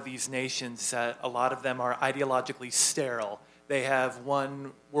in a lot of these nations is that a lot of them are ideologically sterile. They have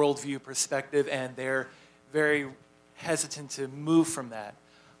one worldview perspective, and they're very hesitant to move from that,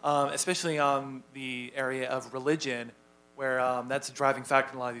 especially on the area of religion, where that's a driving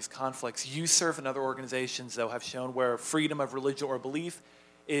factor in a lot of these conflicts. You serve in other organizations, though, have shown where freedom of religion or belief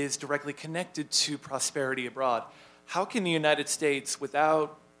is directly connected to prosperity abroad. How can the United States,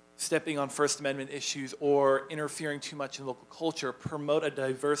 without stepping on First Amendment issues or interfering too much in local culture, promote a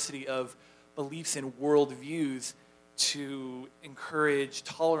diversity of beliefs and worldviews to encourage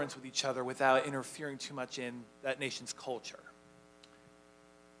tolerance with each other without interfering too much in that nation's culture?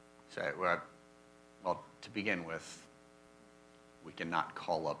 So, well, to begin with, we cannot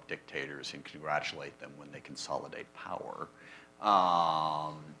call up dictators and congratulate them when they consolidate power.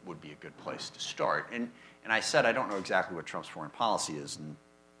 Would be a good place to start. And I said I don't know exactly what Trump's foreign policy is, and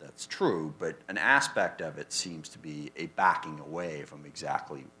that's true, but an aspect of it seems to be a backing away from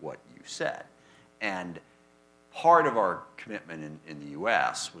exactly what you said. And part of our commitment in the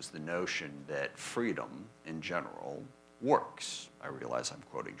U.S. was the notion that freedom in general works. I realize I'm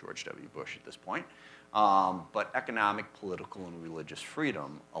quoting George W. Bush at this point. But economic, political, and religious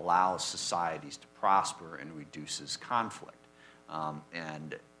freedom allows societies to prosper and reduces conflict.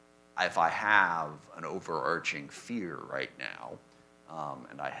 And if I have an overarching fear right now,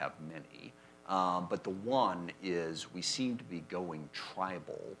 and I have many, but the one is we seem to be going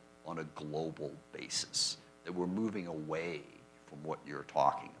tribal on a global basis, that we're moving away from what you're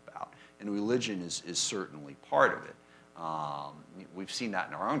talking about. And religion is certainly part of it. We've seen that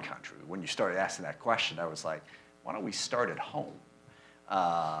in our own country. When you started asking that question, I was like, why don't we start at home?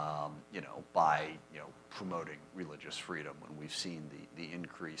 by promoting religious freedom when we've seen the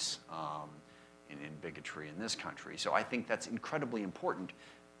increase in bigotry in this country. So I think that's incredibly important.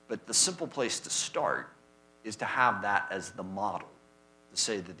 But the simple place to start is to have that as the model, to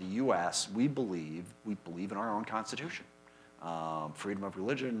say that the U.S., we believe in our own Constitution. Freedom of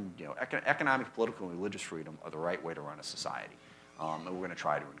religion, economic, political, and religious freedom are the right way to run a society. And we're going to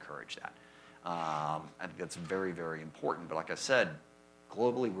try to encourage that. I think that's very, very important. But like I said,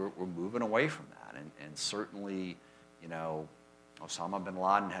 globally, we're moving away from that. And certainly, Osama bin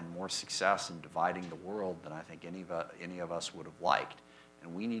Laden had more success in dividing the world than I think any of us would have liked.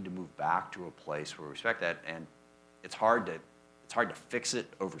 And we need to move back to a place where we respect that. And it's hard to fix it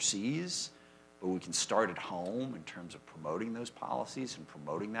overseas, but we can start at home in terms of promoting those policies and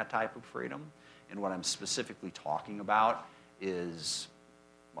promoting that type of freedom. And what I'm specifically talking about is,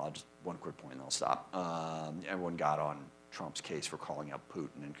 just one quick point and I'll stop. Everyone got on Trump's case for calling out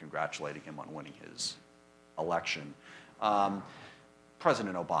Putin and congratulating him on winning his election.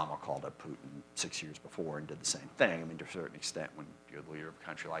 President Obama called up Putin 6 years before and did the same thing. I mean, to a certain extent, when you're the leader of a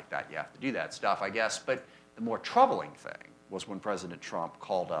country like that, you have to do that stuff, I guess. But the more troubling thing was when President Trump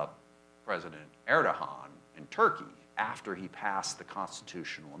called up President Erdogan in Turkey after he passed the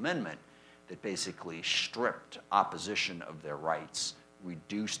constitutional amendment that basically stripped opposition of their rights,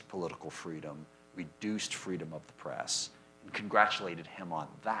 reduced political freedom, reduced freedom of the press, and congratulated him on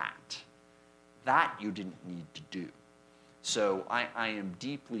that. That you didn't need to do. So I am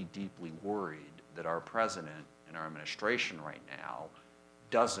deeply, deeply worried that our president and our administration right now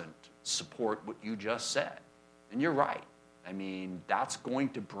doesn't support what you just said. And you're right. I mean, that's going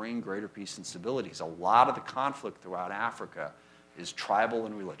to bring greater peace and stability. Because a lot of the conflict throughout Africa is tribal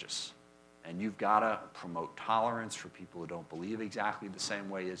and religious. And you've got to promote tolerance for people who don't believe exactly the same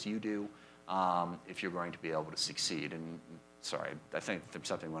way as you do if you're going to be able to succeed. And sorry, I think there's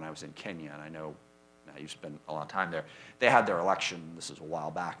something when I was in Kenya, and I know you spent a lot of time there. They had their election, this is a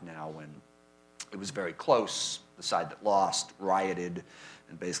while back now, when it was very close. The side that lost rioted,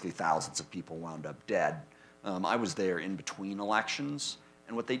 and basically thousands of people wound up dead. I was there in between elections,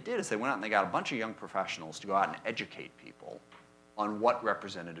 and what they did is they went out and they got a bunch of young professionals to go out and educate people on what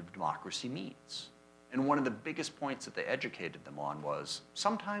representative democracy means. And one of the biggest points that they educated them on was,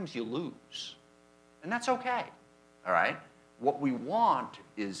 sometimes you lose, and that's okay, all right? What we want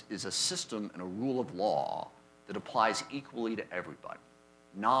is a system and a rule of law that applies equally to everybody,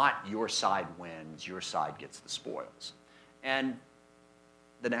 not your side wins, your side gets the spoils. And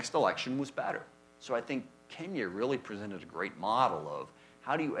the next election was better. So I think Kenya really presented a great model of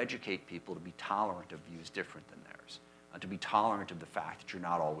how do you educate people to be tolerant of views different than theirs, to be tolerant of the fact that you're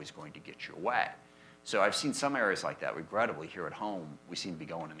not always going to get your way. So I've seen some areas like that. Regrettably, here at home, we seem to be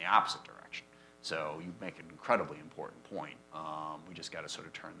going in the opposite direction. So you make an incredibly important point. We just got to sort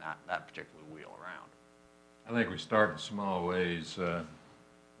of turn that particular wheel around. I think we start in small ways.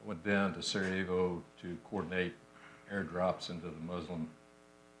 Went down to Sarajevo to coordinate airdrops into the Muslim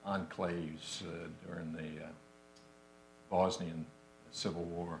enclaves during the Bosnian Civil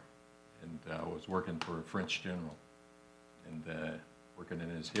War. And I was working for a French general and working in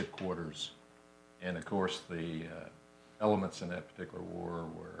his headquarters. And of course, the elements in that particular war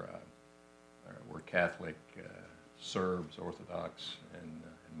were Catholic, Serbs, Orthodox, and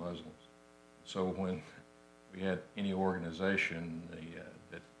Muslims. So when we had any organization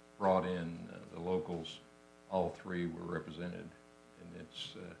that brought in the locals, all three were represented. And it's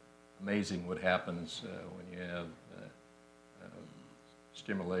amazing what happens when you have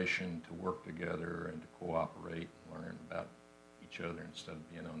stimulation to work together and to cooperate and learn about each other instead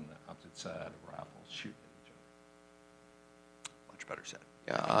of being on the opposite side of rifles shooting at each other. Much better said.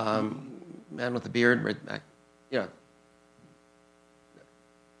 Yeah, man with the beard right back. Yeah.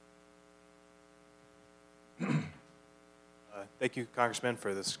 Thank you, Congressman,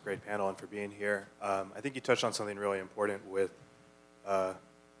 for this great panel and for being here. I think you touched on something really important with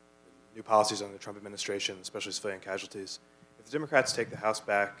new policies on the Trump administration, especially civilian casualties. If the Democrats take the House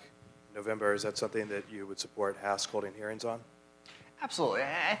back in November, is that something that you would support House holding hearings on? Absolutely.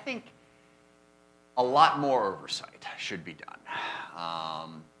 I think a lot more oversight should be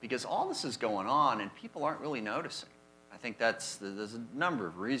done because all this is going on and people aren't really noticing. I think there's a number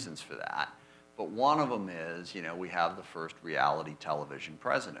of reasons for that, but one of them is, we have the first reality television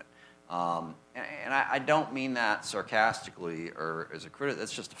president. And I don't mean that sarcastically or as a critic,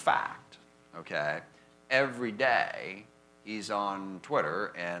 that's just a fact, okay? Every day he's on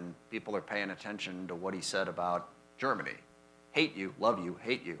Twitter and people are paying attention to what he said about Germany. Hate you, love you,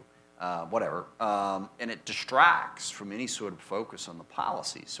 hate you. Whatever, and it distracts from any sort of focus on the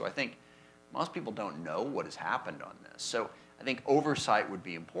policies. So I think most people don't know what has happened on this. So I think oversight would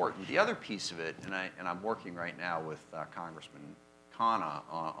be important. The other piece of it, and I'm working right now with Congressman Khanna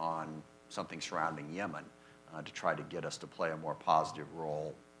on something surrounding Yemen to try to get us to play a more positive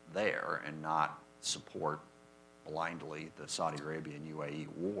role there and not support blindly the Saudi Arabia and UAE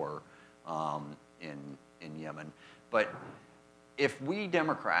war in Yemen. But if we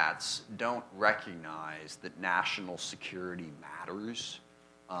Democrats don't recognize that national security matters,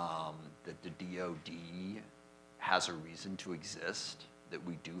 that the DOD has a reason to exist, that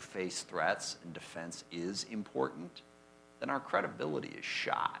we do face threats and defense is important, then our credibility is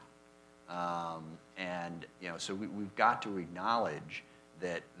shot. And so we've got to acknowledge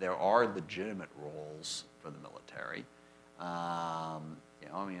that there are legitimate roles for the military. I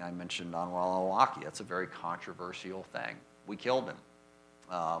mentioned Anwar al-Awlaki. That's a very controversial thing. We killed him,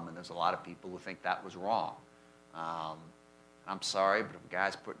 and there's a lot of people who think that was wrong. I'm sorry, but if a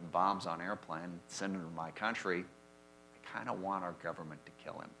guy's putting bombs on airplane, sending them to my country, I kind of want our government to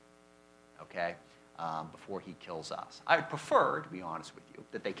kill him, okay, before he kills us. I would prefer, to be honest with you,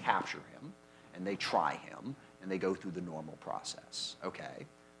 that they capture him and they try him and they go through the normal process, okay?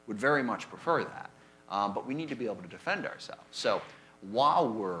 Would very much prefer that. But we need to be able to defend ourselves. So while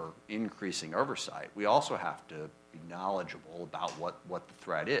we're increasing oversight, we also have to be knowledgeable about what the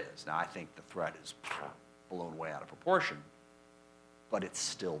threat is. Now, I think the threat is blown way out of proportion, but it's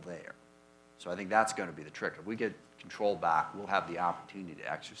still there. So I think that's going to be the trick. If we get control back, we'll have the opportunity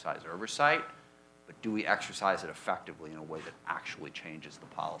to exercise oversight, but do we exercise it effectively in a way that actually changes the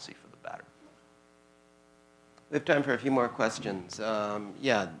policy for the better? We have time for a few more questions.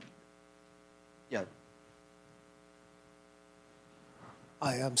 Yeah.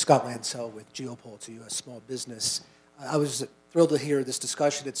 Hi, I'm Scott Lansell with Geopol. It's a U.S. small business. I was thrilled to hear this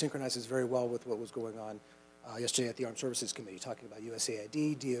discussion. It synchronizes very well with what was going on yesterday at the Armed Services Committee, talking about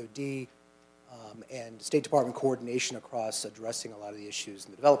USAID, DOD, and State Department coordination across addressing a lot of the issues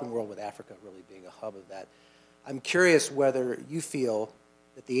in the developing world, with Africa really being a hub of that. I'm curious whether you feel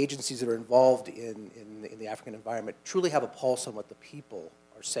that the agencies that are involved in the African environment truly have a pulse on what the people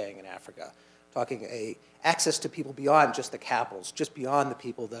are saying in Africa, talking access to people beyond just the capitals, just beyond the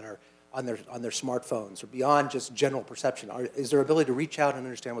people that are on their smartphones, or beyond just general perception. Is there ability to reach out and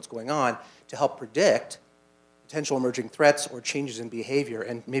understand what's going on to help predict potential emerging threats or changes in behavior,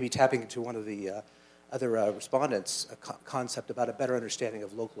 and maybe tapping into one of the other respondents, a concept about a better understanding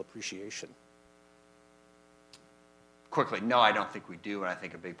of local appreciation? Quickly, no, I don't think we do, and I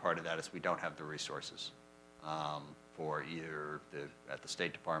think a big part of that is we don't have the resources for either at the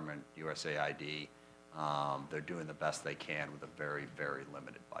State Department, USAID. They're doing the best they can with a very, very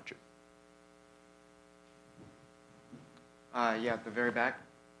limited budget. Yeah, at the very back.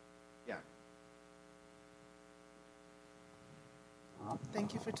 Yeah.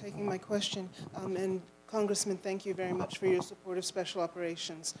 Thank you for taking my question. And Congressman, thank you very much for your support of special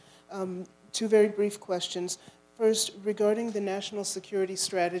operations. Two very brief questions. First, regarding the national security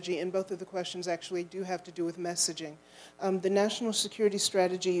strategy, and both of the questions actually do have to do with messaging. The national security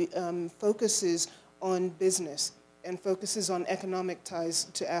strategy focuses on business and focuses on economic ties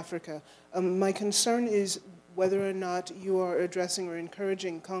to Africa. My concern is whether or not you are addressing or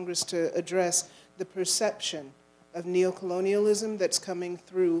encouraging Congress to address the perception of neocolonialism that's coming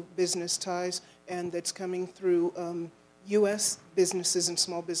through business ties and that's coming through U.S. businesses and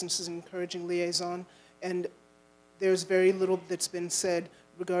small businesses encouraging liaison. And there's very little that's been said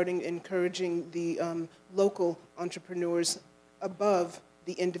regarding encouraging the local entrepreneurs above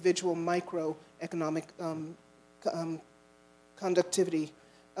the individual microeconomic conductivity.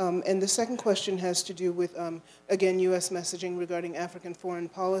 And the second question has to do with, again, U.S. messaging regarding African foreign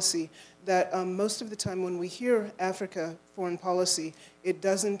policy, that most of the time when we hear Africa foreign policy, it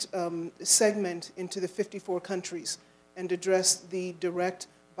doesn't segment into the 54 countries and address the direct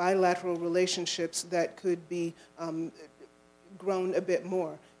bilateral relationships that could be grown a bit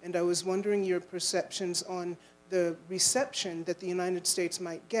more. And I was wondering your perceptions on the reception that the United States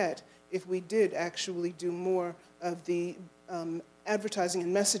might get if we did actually do more of the advertising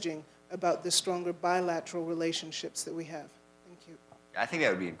and messaging about the stronger bilateral relationships that we have. Thank you. I think that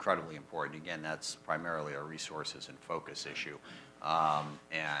would be incredibly important. Again, that's primarily a resources and focus issue.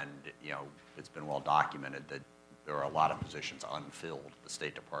 And, it's been well documented that there are a lot of positions unfilled at the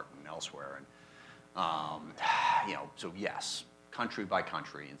State Department and elsewhere. And, so yes, country by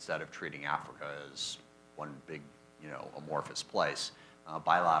country, instead of treating Africa as one big, amorphous place,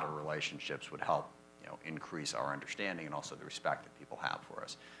 bilateral relationships would help, increase our understanding and also the respect that people have for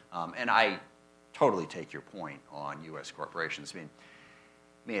us. And I totally take your point on U.S. corporations.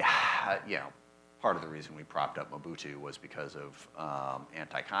 part of the reason we propped up Mobutu was because of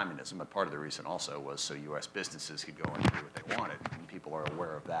anti-communism, but part of the reason also was so U.S. businesses could go in and do what they wanted, and people are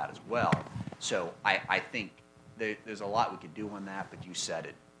aware of that as well. So I think there's a lot we could do on that, but you said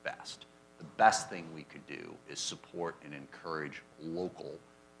it best. The best thing we could do is support and encourage local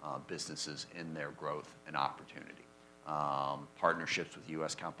businesses in their growth and opportunity. Partnerships with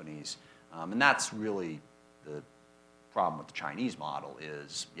U.S. companies, and that's really the problem with the Chinese model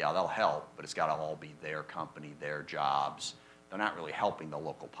is, yeah, they'll help, but it's got to all be their company, their jobs. They're not really helping the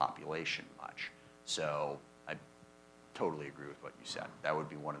local population much. So I totally agree with what you said. That would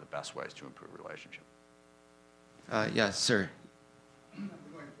be one of the best ways to improve relationship. Yes, sir.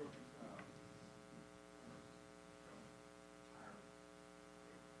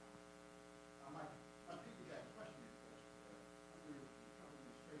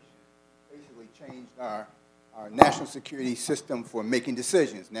 Basically changed our national security system for making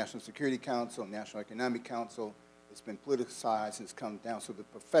decisions. National Security Council, National Economic Council, it's been politicized and it's come down. So the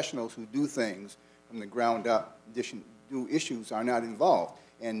professionals who do things from the ground up, do issues, are not involved.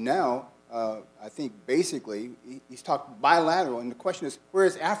 And now, I think basically, he's talking bilateral, and the question is, where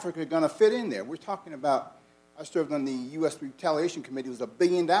is Africa going to fit in there? We're talking about, I served on the U.S. Retaliation Committee, it was $1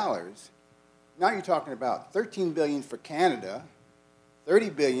 billion. Now you're talking about $13 billion for Canada,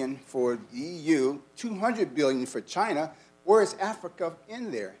 $30 billion for the EU, $200 billion for China. Where is Africa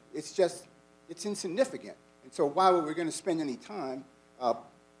in there? It's just, it's insignificant. And so why would we going to spend any time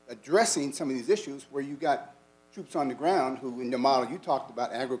addressing some of these issues where you got troops on the ground who, in the model you talked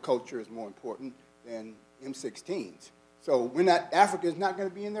about, agriculture is more important than M16s. So we're not, Africa is not going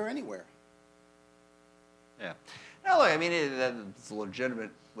to be in there anywhere. Yeah. No, look, I mean, it's a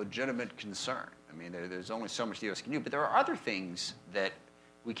legitimate concern. I mean, there's only so much the U.S. can do, but there are other things that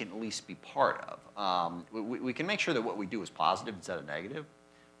we can at least be part of. We can make sure that what we do is positive instead of negative,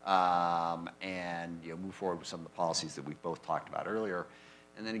 and move forward with some of the policies that we've both talked about earlier.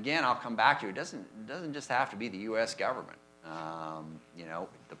 And then again, I'll come back to it. It doesn't just have to be the U.S. government.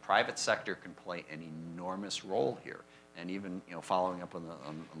 The private sector can play an enormous role here. And even following up on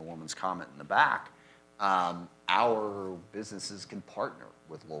the woman's comment in the back, our businesses can partner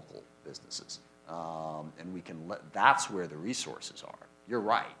with local businesses, and we can that's where the resources are. You're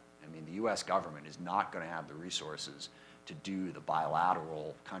right. I mean, the U.S. government is not going to have the resources to do the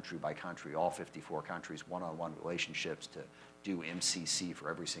bilateral, country by country, all 54 countries, one-on-one relationships, to do MCC for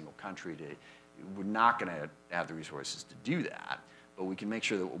every single country. We're not going to have the resources to do that, but we can make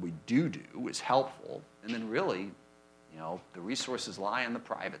sure that what we do is helpful, and then really, the resources lie on the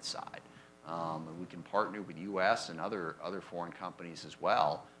private side. And we can partner with U.S. and other foreign companies as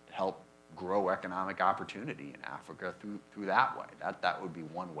well to help grow economic opportunity in Africa through that way. That would be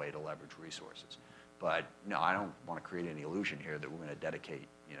one way to leverage resources. But no, I don't want to create any illusion here that we're going to dedicate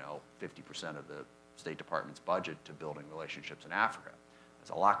 50% of the State Department's budget to building relationships in Africa. There's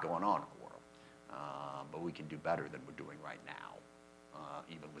a lot going on in the world, but we can do better than we're doing right now,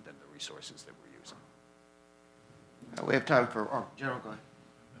 even within the resources that we're using. We have time for, General, go ahead.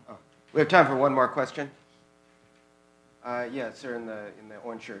 We have time for one more question. Yeah, sir, in the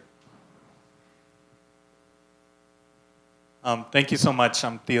orange shirt. Thank you so much.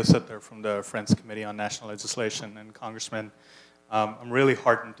 I'm Theo Sittler from the Friends Committee on National Legislation. And Congressman, I'm really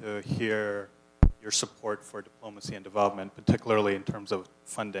heartened to hear your support for diplomacy and development, particularly in terms of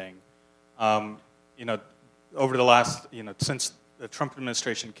funding. Over the last, since the Trump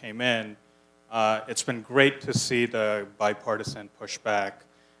administration came in, it's been great to see the bipartisan pushback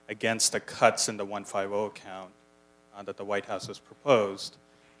against the cuts in the 150 account that the White House has proposed.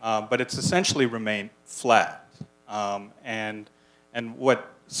 But it's essentially remained flat. And what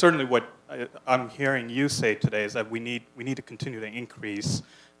I'm hearing you say today is that we need to continue to increase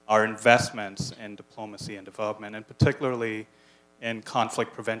our investments in diplomacy and development, and particularly in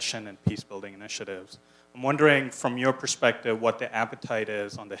conflict prevention and peace-building initiatives. I'm wondering, from your perspective, what the appetite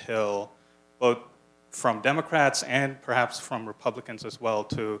is on the Hill, both from Democrats and perhaps from Republicans as well,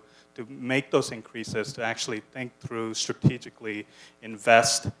 to make those increases, to actually think through, strategically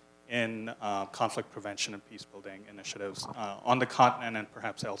invest in conflict prevention and peace-building initiatives on the continent and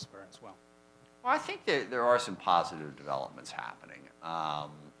perhaps elsewhere as well. Well, I think there are some positive developments happening.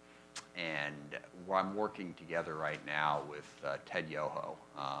 And I'm working together right now with Ted Yoho,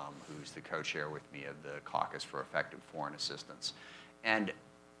 who's the co-chair with me of the Caucus for Effective Foreign Assistance. And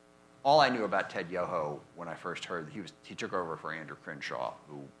all I knew about Ted Yoho when I first heard that he took over for Andrew Crenshaw,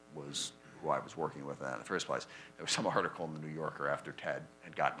 who I was working with in the first place. There was some article in the New Yorker after Ted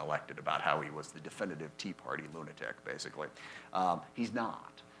had gotten elected about how he was the definitive Tea Party lunatic, basically. He's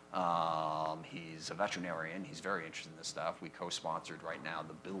not. He's a veterinarian. He's very interested in this stuff. We co-sponsored right now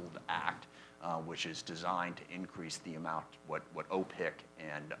the BUILD Act, which is designed to increase the amount, what OPIC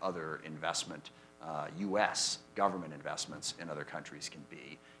and other investment, U.S. government investments in other countries can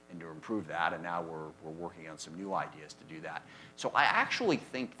be, and to improve that. And now we're working on some new ideas to do that. So I actually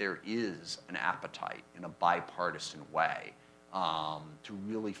think there is an appetite in a bipartisan way to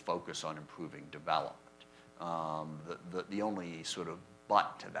really focus on improving development. The only sort of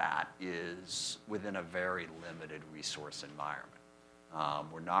but to that is within a very limited resource environment.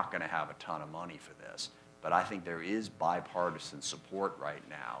 We're not going to have a ton of money for this, but I think there is bipartisan support right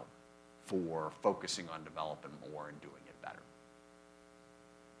now for focusing on development more and doing it better.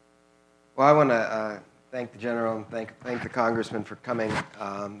 Well, I want to thank the General and thank the Congressman for coming.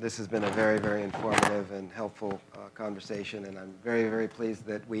 This has been a very, very informative and helpful conversation, and I'm very, very pleased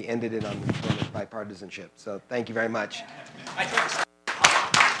that we ended it on this bipartisanship. So thank you very much.